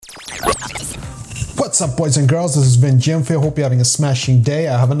What's up, boys and girls? This has been Jimfy. Hope you're having a smashing day.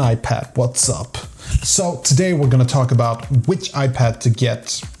 I have an iPad. What's up? So today we're going to talk about which iPad to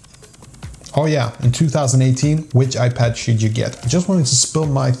get. Oh yeah, in 2018, which iPad should you get? I just wanted to spill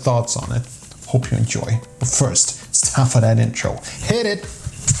my thoughts on it. Hope you enjoy. But first, it's time for that intro. Hit it!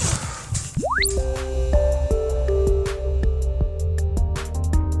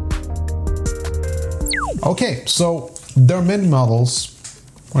 Okay, so there are many models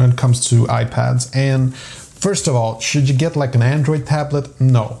when it comes to iPads, and first of all, should you get like an Android tablet?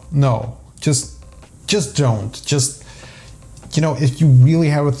 No, just don't. Just, you know, if you really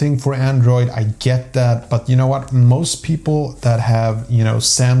have a thing for Android, I get that, but you know what? Most people that have, you know,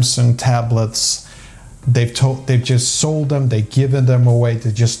 Samsung tablets, they've just sold them, they've given them away,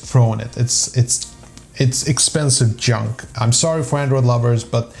 they're just throwing it. It's expensive junk. I'm sorry for Android lovers,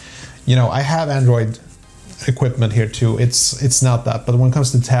 but you know, I have Android equipment here too. It's not that, but when it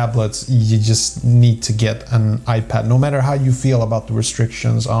comes to tablets, you just need to get an iPad, no matter how you feel about the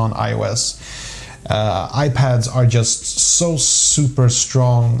restrictions on iOS. iPads are just so super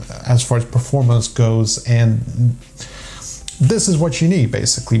strong as far as performance goes, and this is what you need,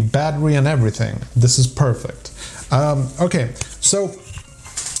 basically, battery and everything. This is perfect. Okay, so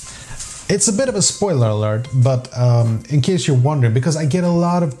it's a bit of a spoiler alert, but in case you're wondering, because I get a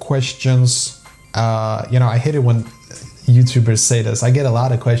lot of questions. You know, I hate it when YouTubers say this. I get a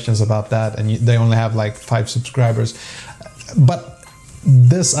lot of questions about that, and they only have like 5 subscribers. But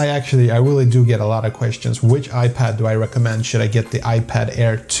this, I really do get a lot of questions. Which iPad do I recommend? Should I get the iPad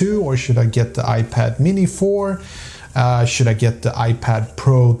Air 2 or should I get the iPad Mini 4? Should I get the iPad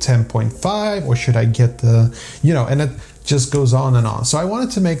Pro 10.5 or should I get the, you know, and it just goes on and on. So I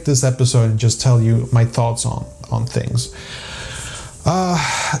wanted to make this episode and just tell you my thoughts on things.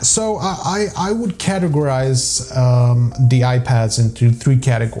 So I would categorize the iPads into 3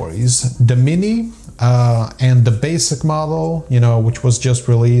 categories: the mini and the basic model, you know, which was just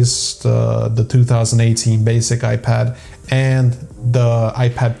released, the 2018 basic iPad, and the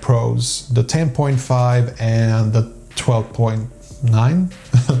iPad Pros, the 10.5 and the 12.9.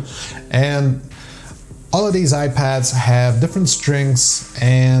 And all of these iPads have different strengths,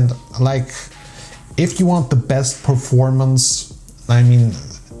 and like, if you want the best performance, I mean,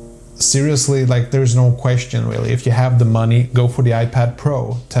 seriously, like, there's no question really. If you have the money, go for the iPad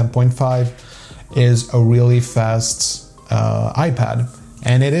Pro. 10.5 is a really fast iPad,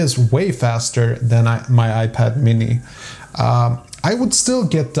 and it is way faster than my iPad Mini. I would still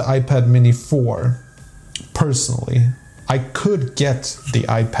get the iPad Mini 4, personally. I could get the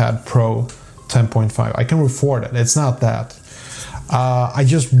iPad Pro 10.5. I can afford it. It's not that. I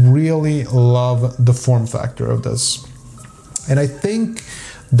just really love the form factor of this. And I think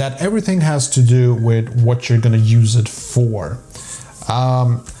that everything has to do with what you're going to use it for.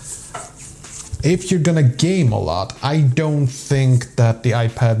 If you're going to game a lot, I don't think that the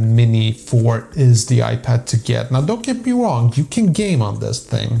iPad Mini 4 is the iPad to get. Now, don't get me wrong, you can game on this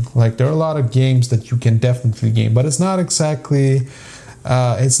thing. Like, there are a lot of games that you can definitely game, but it's not exactly...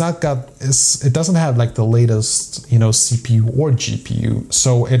 it doesn't have like the latest, you know, CPU or GPU,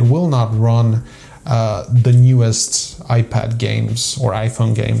 so it will not run the newest iPad games or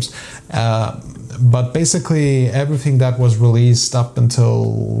iPhone games, but basically everything that was released up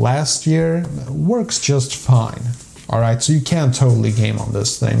until last year works just fine. All right, so you can totally game on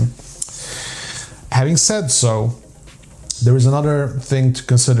this thing. Having said so, there is another thing to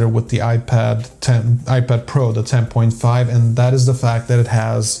consider with the iPad Pro, the 10.5, and that is the fact that it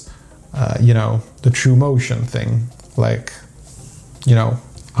has, you know, the True Motion thing, like, you know,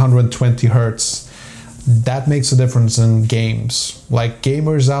 120 hertz. That makes a difference in games. Like,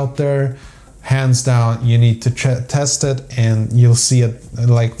 gamers out there, hands down, you need to test it, and you'll see it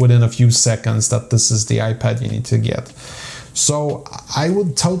like within a few seconds that this is the iPad you need to get. So I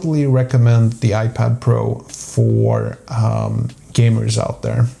would totally recommend the iPad Pro for gamers out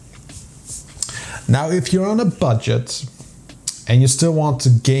there. Now, if you're on a budget and you still want to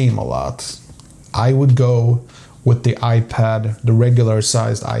game a lot, I would go with the iPad, the regular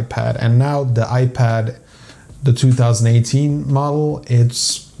sized iPad. And now the iPad, the 2018 model,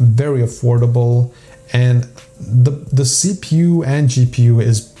 it's very affordable, and the CPU and GPU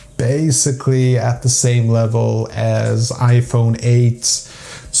is basically at the same level as iPhone 8,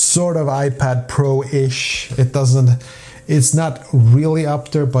 sort of iPad Pro-ish. It's not really up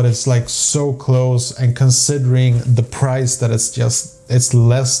there, but it's like so close, and considering the price that it's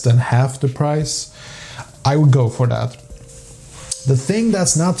less than half the price, I would go for that. The thing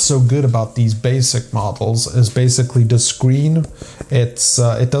that's not so good about these basic models is basically the screen. It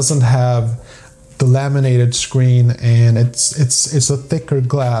doesn't have the laminated screen, and it's a thicker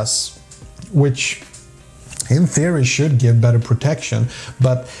glass, which in theory should give better protection,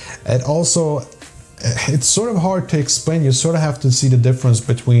 but it's sort of hard to explain. You sort of have to see the difference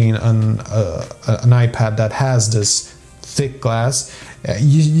between an iPad that has this thick glass.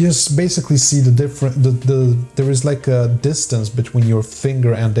 You just basically see the different. There is like a distance between your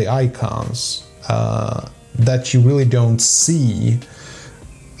finger and the icons that you really don't see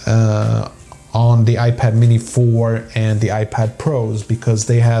on the iPad Mini 4 and the iPad Pros, because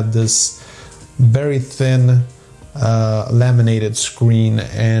they had this very thin laminated screen,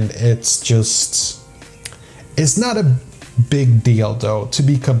 and it's not a big deal though, to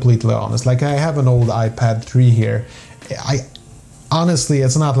be completely honest. Like, I have an old iPad 3 here. Honestly,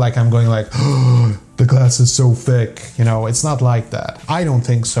 it's not like I'm going like, oh, the glass is so thick, it's not like that. I don't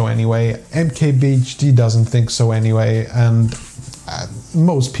think so anyway. MKBHD doesn't think so anyway, and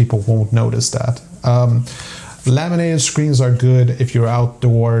most people won't notice that. Laminated screens are good if you're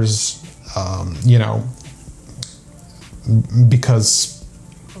outdoors, because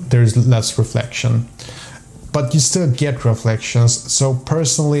there's less reflection. But you still get reflections. So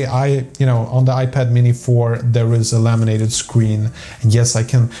personally, on the iPad Mini 4, there is a laminated screen. And yes, I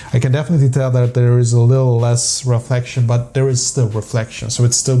can definitely tell that there is a little less reflection, but there is still reflection. So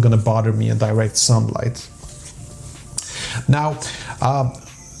it's still going to bother me in direct sunlight. Now,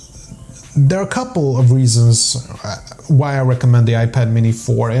 there are a couple of reasons why I recommend the iPad Mini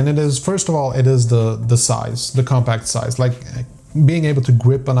 4. And it is, first of all, it is the size, the compact size. Like, being able to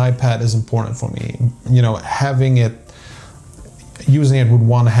grip an iPad is important for me. Using it with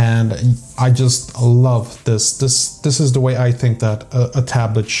one hand, I just love this. This is the way I think that a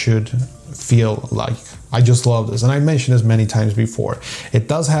tablet should feel like. I just love this, and I mentioned this many times before. It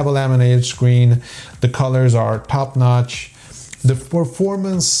does have a laminated screen. The colors are top-notch. The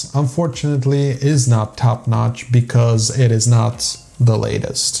performance, unfortunately, is not top-notch because it is not the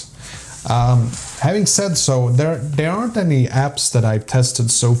latest. Having said so, there aren't any apps that I've tested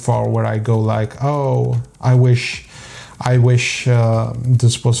so far where I go like, oh, I wish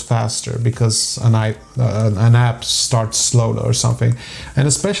this was faster because an app starts slow or something. And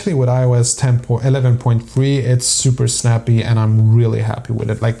especially with iOS 11.3, it's super snappy, and I'm really happy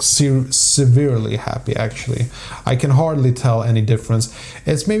with it. Like, severely happy, actually. I can hardly tell any difference.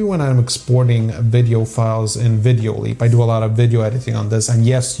 It's maybe when I'm exporting video files in VideoLeap. I do a lot of video editing on this, and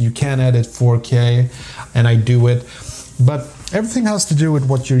yes, you can edit 4K, and I do it. But everything has to do with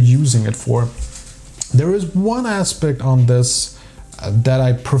what you're using it for. There is one aspect on this that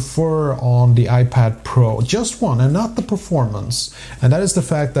I prefer on the iPad Pro, just one, and not the performance, and that is the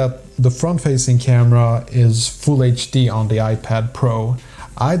fact that the front-facing camera is Full HD on the iPad Pro.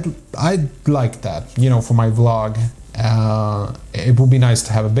 I'd like that, for my vlog. It would be nice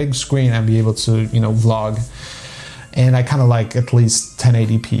to have a big screen and be able to, vlog, and I kind of like at least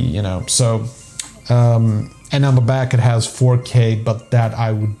 1080p, so... and on the back it has 4K, but that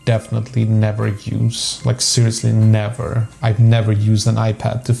I would definitely never use. Like, seriously, never. I've never used an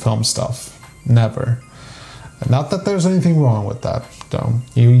iPad to film stuff. Never. Not that there's anything wrong with that, though.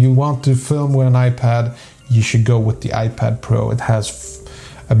 You want to film with an iPad, you should go with the iPad Pro. It has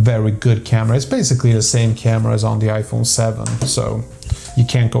a very good camera. It's basically the same camera as on the iPhone 7, so you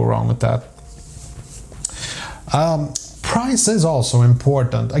can't go wrong with that. Price is also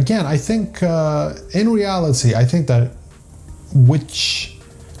important. Again, I think in reality, I think that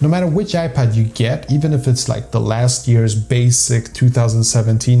no matter which iPad you get, even if it's like the last year's basic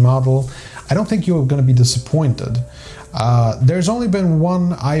 2017 model, I don't think you're going to be disappointed. There's only been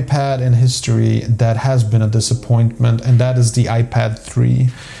one iPad in history that has been a disappointment, and that is the iPad 3.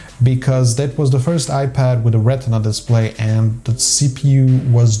 Because that was the first iPad with a Retina display, and the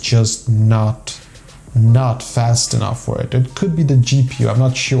CPU was just not fast enough for it. It could be the GPU, I'm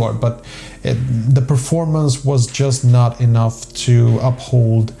not sure, but the performance was just not enough to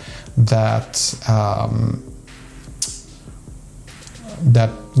uphold that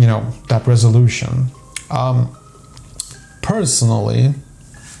that resolution. Personally,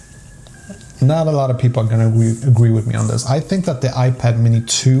 not a lot of people are going to agree with me on this. I think that the iPad Mini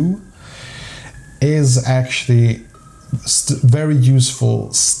 2 is actually very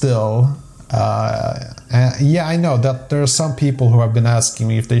useful still. Yeah, I know that there are some people who have been asking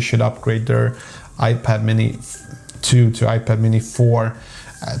me if they should upgrade their iPad Mini 2 to iPad Mini 4.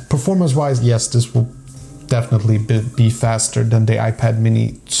 Performance-wise, yes, this will definitely be faster than the iPad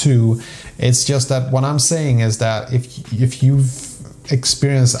Mini 2. It's just that what I'm saying is that if you've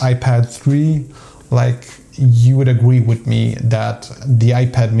experienced iPad 3, like, you would agree with me that the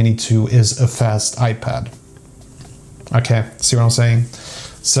iPad Mini 2 is a fast iPad. Okay, see what I'm saying?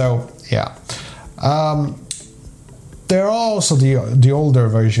 So, yeah. There are also the older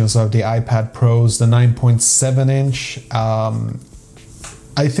versions of the iPad Pros, the 9.7 inch.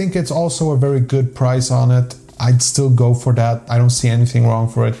 I think it's also a very good price on it. I'd still go for that. I don't see anything wrong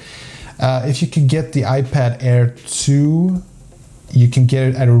for it. If you could get the iPad Air 2, you can get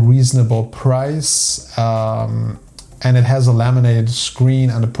it at a reasonable price. And it has a laminated screen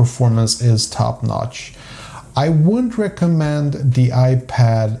and the performance is top notch. I wouldn't recommend the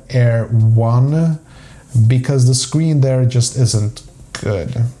iPad Air 1 because the screen there just isn't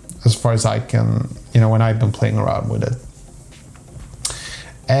good as far as I can, when I've been playing around with it.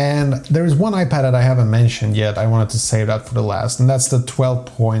 And there is one iPad that I haven't mentioned yet. I wanted to save that for the last, and that's the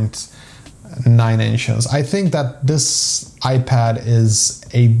 12.9 inches. I think that this iPad is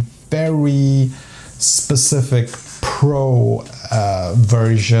a very specific Pro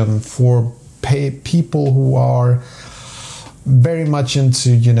version for people who are very much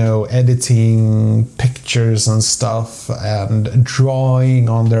into, editing pictures and stuff and drawing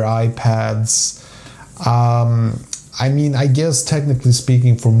on their iPads. I guess technically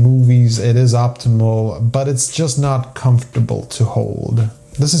speaking for movies it is optimal, but it's just not comfortable to hold.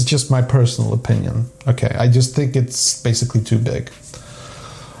 This is just my personal opinion. Okay, I just think it's basically too big.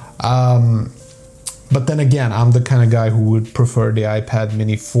 But then again, I'm the kind of guy who would prefer the iPad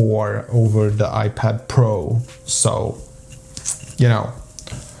Mini 4 over the iPad Pro. So,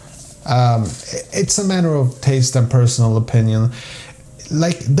 it's a matter of taste and personal opinion.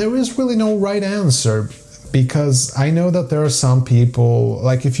 Like, there is really no right answer, because I know that there are some people,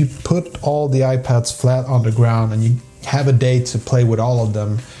 like if you put all the iPads flat on the ground and you have a day to play with all of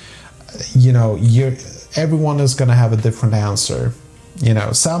them, everyone is going to have a different answer.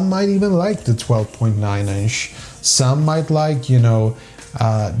 Some might even like the 12.9 inch. Some might like,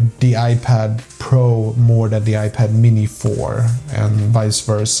 the iPad Pro more than the iPad Mini 4 and vice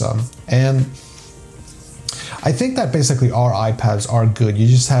versa. And I think that basically our iPads are good. You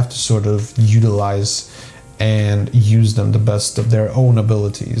just have to sort of utilize and use them the best of their own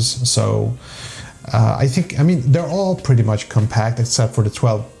abilities. So they're all pretty much compact except for the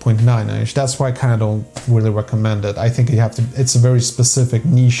 12.9 inch. That's why I kind of don't really recommend it. I think it's a very specific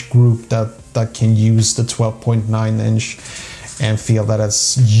niche group that can use the 12.9 inch and feel that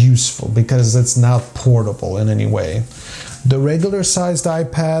it's useful because it's not portable in any way. The regular sized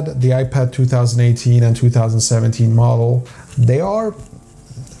iPad, the iPad 2018 and 2017 model, they are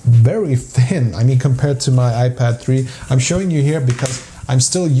very thin. Compared to my iPad 3. I'm showing you here because I'm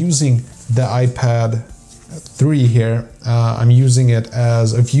still using the iPad 3 here. I'm using it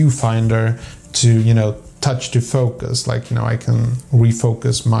as a viewfinder to, touch to focus. I can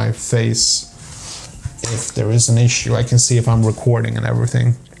refocus my face if there is an issue. I can see if I'm recording and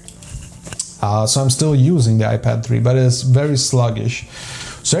everything. So I'm still using the iPad 3, but it's very sluggish.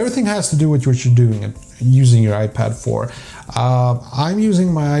 So everything has to do with what you're doing, using your iPad for. I'm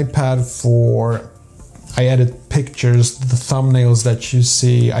using my iPad I edit pictures, the thumbnails that you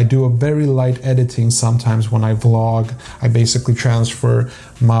see. I do a very light editing sometimes when I vlog. I basically transfer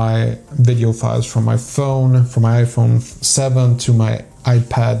my video files from my phone, from my iPhone 7 to my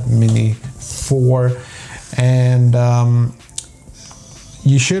iPad Mini 4. And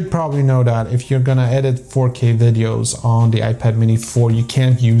you should probably know that if you're gonna edit 4K videos on the iPad Mini 4, you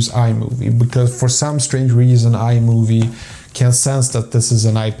can't use iMovie because for some strange reason iMovie can sense that this is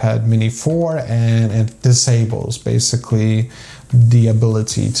an iPad Mini 4 and it disables basically the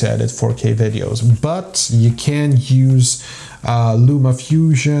ability to edit 4K videos. But you can use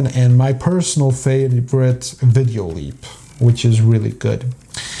LumaFusion and my personal favorite Videoleap, which is really good.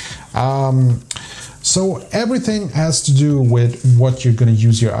 So everything has to do with what you're going to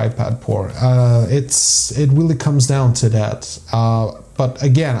use your iPad for. It really comes down to that. But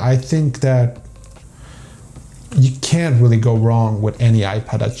again, I think that you can't really go wrong with any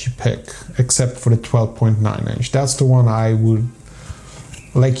iPad that you pick, except for the 12.9 inch. That's the one I would,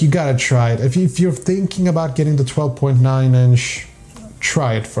 you gotta try it. If you're thinking about getting the 12.9 inch,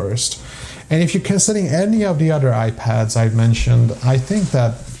 try it first. And if you're considering any of the other iPads I've mentioned, I think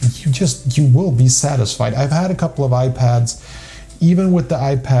that you will be satisfied. I've had a couple of iPads, even with the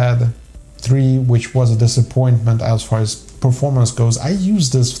iPad 3, which was a disappointment as far as performance goes. I use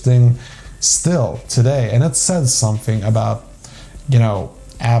this thing still today, and it says something about,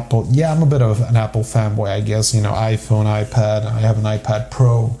 Apple. Yeah, I'm a bit of an Apple fanboy, I guess. iPhone, iPad. I have an iPad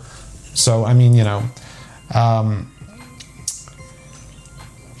Pro. So,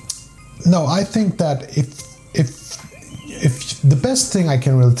 no, I think that if the best thing I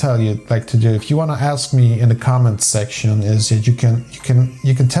can really tell you to do, if you want to ask me in the comments section, is that you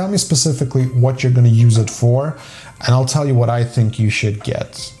can tell me specifically what you're going to use it for, and I'll tell you what I think you should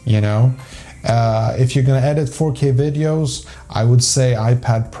get. If you're gonna edit 4K videos, I would say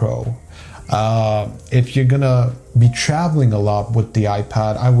iPad Pro. If you're gonna be traveling a lot with the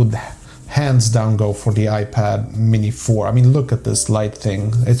iPad, I would hands down go for the iPad Mini 4. I mean, look at this light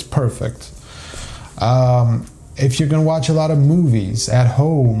thing, it's perfect. If you're gonna watch a lot of movies at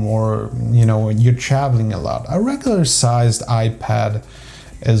home, or you're traveling a lot, a regular sized iPad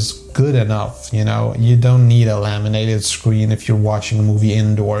is good enough. You don't need a laminated screen if you're watching a movie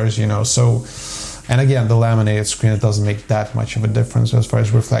indoors. So, and again, the laminated screen, it doesn't make that much of a difference as far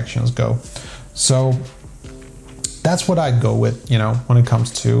as reflections go. So that's what I'd go with, when it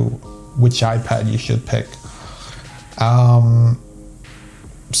comes to which iPad you should pick.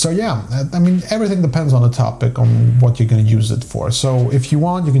 So yeah, I mean, everything depends on the topic, on what you're going to use it for. So if you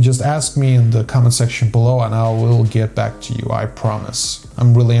want, you can just ask me in the comment section below and I will get back to you, I promise.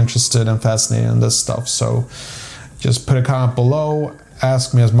 I'm really interested and fascinated in this stuff. So just put a comment below,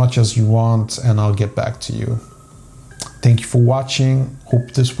 ask me as much as you want, and I'll get back to you. Thank you for watching.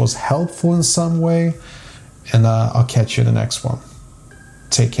 Hope this was helpful in some way, and I'll catch you in the next one.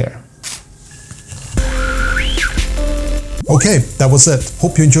 Take care. Okay, that was it.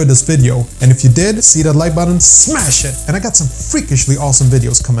 Hope you enjoyed this video. And if you did, see that like button, smash it! And I got some freakishly awesome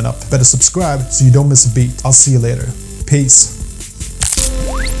videos coming up. Better subscribe so you don't miss a beat. I'll see you later. Peace.